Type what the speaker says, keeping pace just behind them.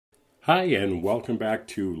Hi, and welcome back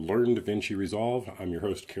to Learn Davinci Resolve. I'm your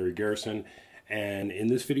host, Kerry Garrison, and in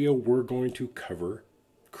this video, we're going to cover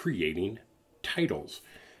creating titles.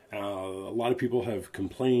 A lot of people have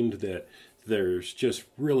complained that there's just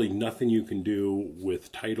really nothing you can do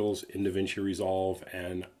with titles in Davinci Resolve,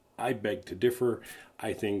 and I beg to differ.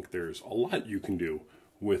 I think there's a lot you can do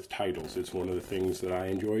with titles. It's one of the things that I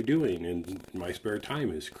enjoy doing in my spare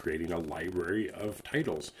time, is creating a library of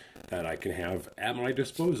titles that I can have at my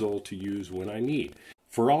disposal to use when I need.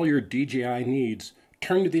 For all your DJI needs,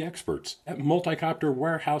 turn to the experts at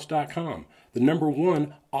multicopterwarehouse.com, the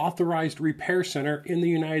 #1 authorized repair center in the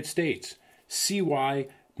United States. See why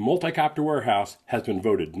Multicopter Warehouse has been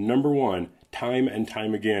voted #1 time and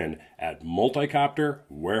time again at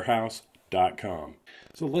multicopterwarehouse.com.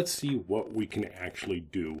 So let's see what we can actually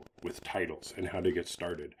do with titles and how to get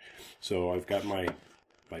started. So I've got my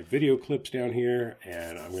video clips down here,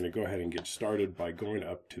 and I'm going to go ahead and get started by going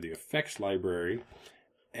up to the effects library,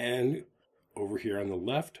 and over here on the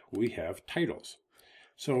left we have titles.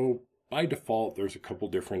 So by default there's a couple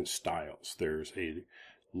different styles. There's a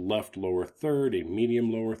left lower third, a medium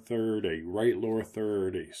lower third, a right lower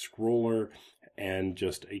third, a scroller, and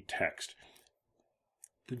just a text.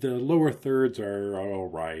 The lower thirds are all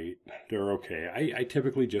right. They're okay. I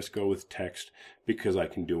typically just go with text because I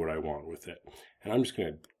can do what I want with it. And I'm just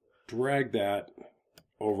going to drag that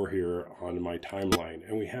over here onto my timeline,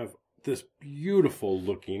 and we have this beautiful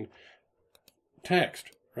looking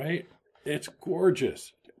text, right? It's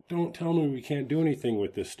gorgeous. Don't tell me we can't do anything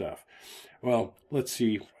with this stuff. Well, let's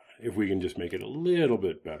see if we can just make it a little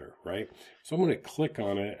bit better, right? So I'm going to click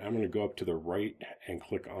on it. I'm going to go up to the right and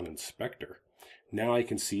click on Inspector. Now I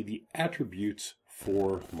can see the attributes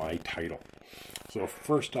for my title. So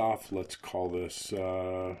first off, let's call this,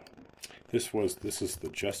 this is the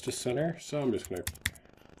Justice Center. So I'm just going to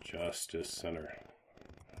Justice Center.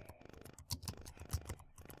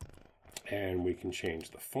 And we can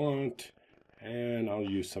change the font, and I'll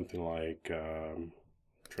use something like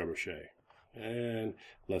Trebuchet. And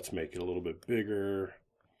let's make it a little bit bigger.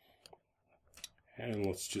 And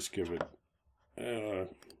let's just give it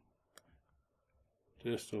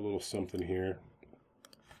just a little something here.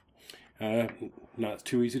 Not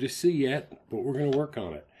too easy to see yet, but we're going to work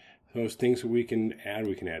on it. Those things that we can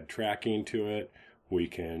add tracking to it. We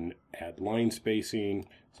can add line spacing.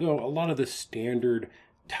 So a lot of the standard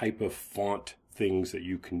type of font things that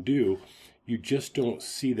you can do, you just don't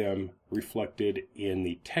see them reflected in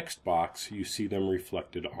the text box. You see them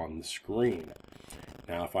reflected on the screen.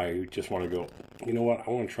 Now, if I just want to go, you know what, I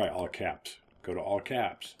want to try all caps. Go to all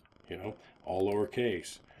caps, all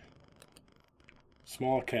lowercase,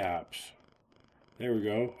 small caps. There we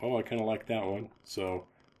go. Oh, I kind of like that one. So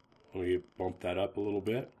let me bump that up a little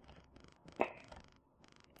bit.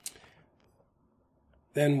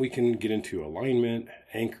 Then we can get into alignment,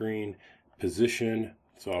 anchoring, position.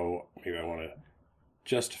 So maybe I want to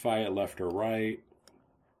justify it left or right,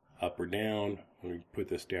 up or down. Let me put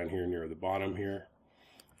this down here near the bottom here.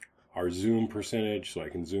 Our zoom percentage, so I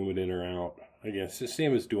can zoom it in or out. Again, it's the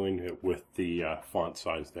same as doing it with the font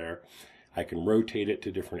size there. I can rotate it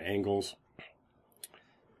to different angles.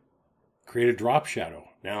 Create a drop shadow.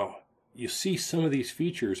 Now, you see some of these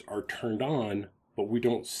features are turned on, but we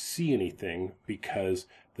don't see anything because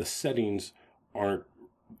the settings aren't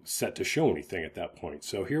set to show anything at that point.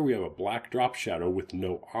 So here we have a black drop shadow with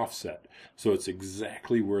no offset. So it's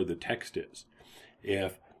exactly where the text is.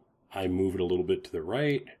 If I move it a little bit to the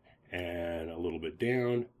right and a little bit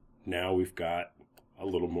down, now we've got a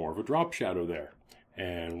little more of a drop shadow there.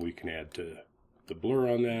 And we can add to the blur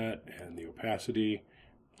on that and the opacity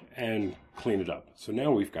and clean it up. So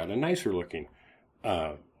now we've got a nicer looking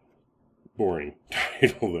boring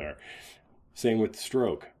title there. Same with the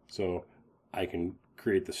stroke. So I can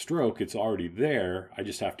create the stroke. It's already there. I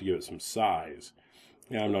just have to give it some size.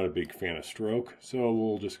 Now, I'm not a big fan of stroke, so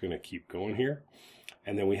we're just going to keep going here.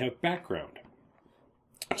 And then we have background.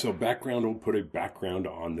 So background will put a background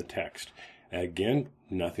on the text. Again,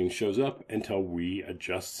 nothing shows up until we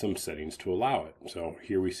adjust some settings to allow it. So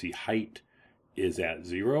here we see height is at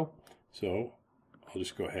 0. So I'll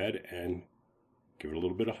just go ahead and give it a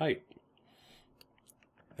little bit of height.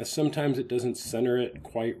 Now, sometimes it doesn't center it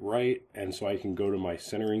quite right, and so I can go to my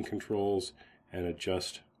centering controls and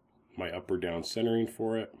adjust my up or down centering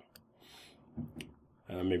for it.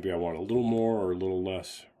 Maybe I want a little more or a little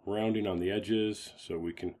less rounding on the edges, so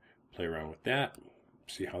we can play around with that.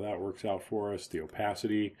 See how that works out for us. The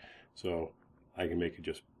opacity, so I can make it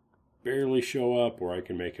just barely show up, or I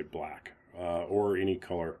can make it black, or any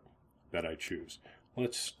color that I choose.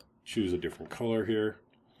 Let's choose a different color here,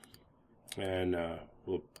 and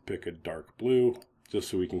we'll pick a dark blue. just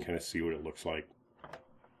so we can kind of see what it looks like.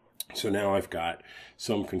 So now I've got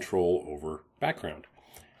some control over background.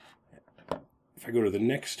 If I go to the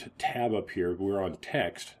next tab up here, we're on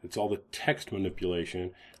text. It's all the text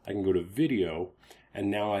manipulation. I can go to video, and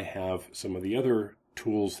now I have some of the other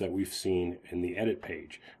tools that we've seen in the edit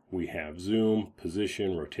page. We have zoom,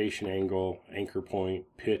 position, rotation angle, anchor point,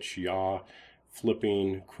 pitch, yaw,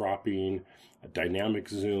 flipping, cropping, a dynamic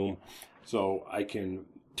zoom. So I can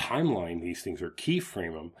timeline these things or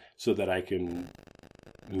keyframe them so that I can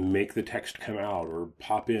make the text come out or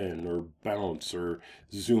pop in or bounce or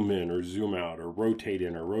zoom in or zoom out or rotate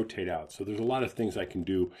in or rotate out. So there's a lot of things I can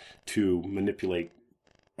do to manipulate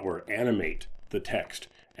or animate the text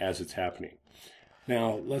as it's happening.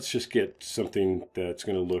 Now let's just get something that's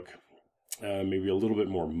going to look maybe a little bit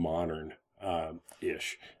more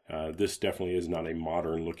modern-ish. This definitely is not a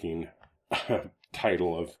modern-looking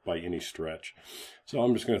title by any stretch. So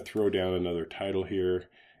I'm just going to throw down another title here,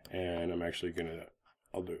 and I'm actually going to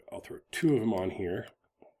I'll throw two of them on here,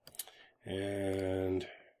 and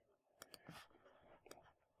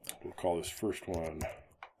we'll call this first one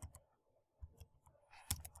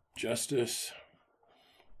Justice,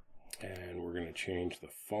 and we're going to change the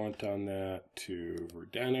font on that to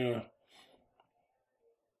Verdana.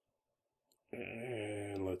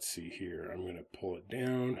 And let's see here, I'm going to pull it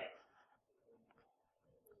down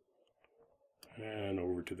and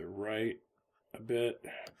over to the right a bit.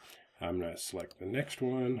 I'm going to select the next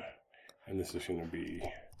one, and this is going to be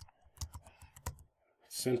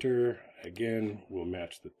center. Again, we'll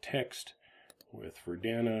match the text with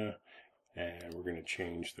Verdana, and we're going to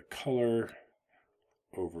change the color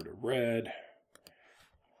over to red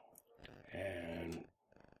and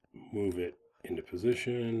move it into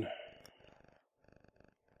position.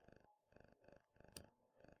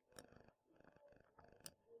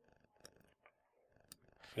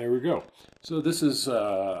 There we go. So this is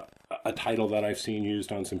a title that I've seen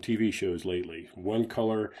used on some TV shows lately. One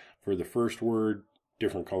color for the first word,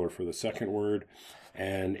 different color for the second word.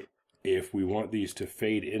 And if we want these to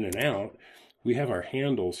fade in and out, we have our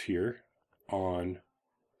handles here on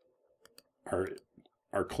our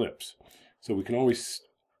clips. So we can always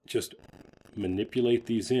just manipulate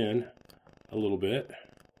these in a little bit,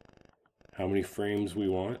 how many frames we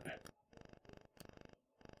want.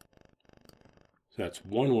 So that's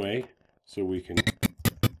one way, so we can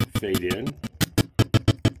fade in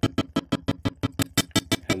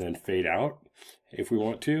and then fade out if we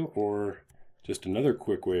want to, or just another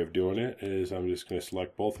quick way of doing it is I'm just going to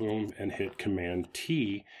select both of them and hit Command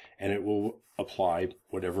T, and it will apply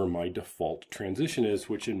whatever my default transition is,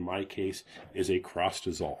 which in my case is a cross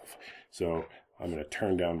dissolve. So I'm going to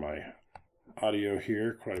turn down my audio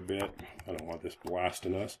here quite a bit. I don't want this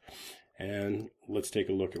blasting us. And let's take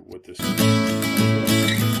a look at what this is.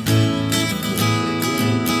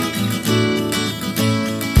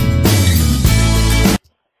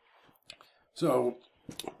 So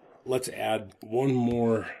let's add one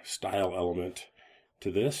more style element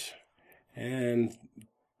to this, and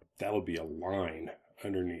that'll be a line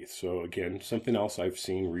underneath. So again, something else I've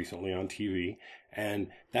seen recently on TV,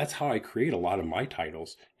 and that's how I create a lot of my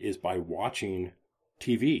titles, is by watching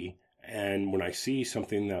TV. And when I see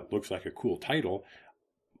something that looks like a cool title,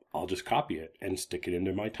 I'll just copy it and stick it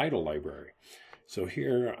into my title library. So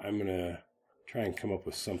here I'm going to try and come up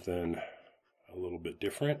with something a little bit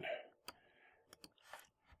different.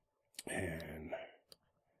 And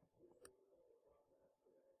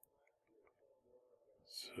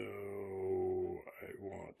so I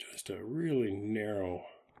want just a really narrow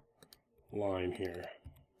line here.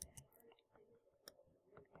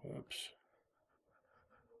 Whoops.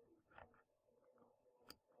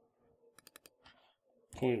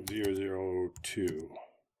 0.002.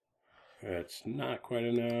 That's not quite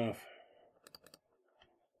enough.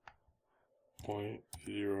 0.05.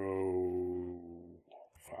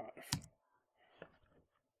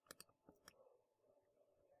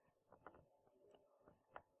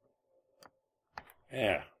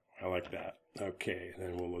 Yeah, I like that. Okay,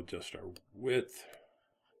 then we'll adjust our width.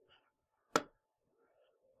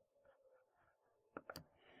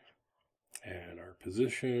 And our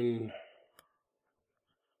position.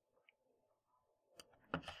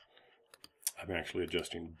 I'm actually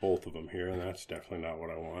adjusting both of them here, and that's definitely not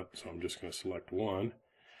what I want. So I'm just going to select one,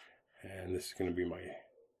 and this is going to be my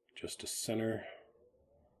just a center.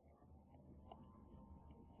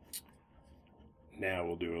 Now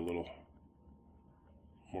we'll do a little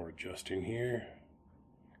more adjusting here,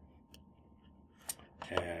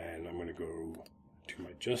 and I'm going to go to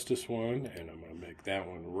my justice one, and I'm going to make that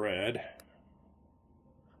one red.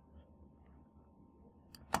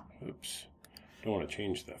 Oops, don't want to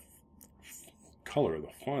change the color of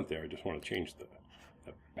the font there. I just want to change the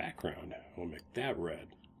background. We'll make that red.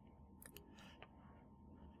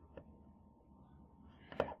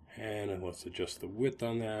 And let's adjust the width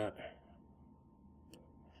on that.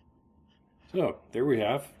 So there we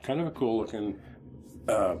have kind of a cool looking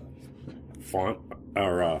font,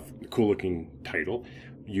 or cool looking title,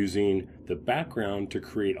 using the background to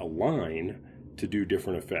create a line to do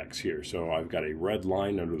different effects here. So I've got a red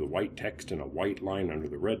line under the white text and a white line under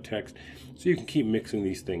the red text. So you can keep mixing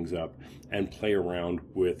these things up and play around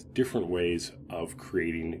with different ways of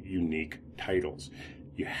creating unique titles.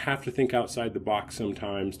 You have to think outside the box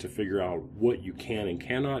sometimes to figure out what you can and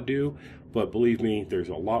cannot do, but believe me, there's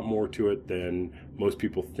a lot more to it than most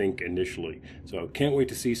people think initially. So can't wait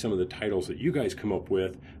to see some of the titles that you guys come up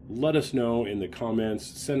with. Let us know in the comments,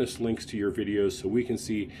 send us links to your videos so we can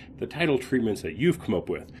see the title treatments that you've come up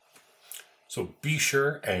with. So be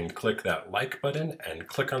sure and click that like button and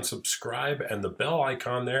click on subscribe and the bell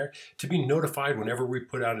icon there to be notified whenever we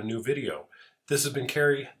put out a new video. This has been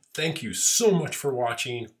Kerry. Thank you so much for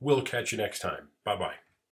watching. We'll catch you next time. Bye-bye.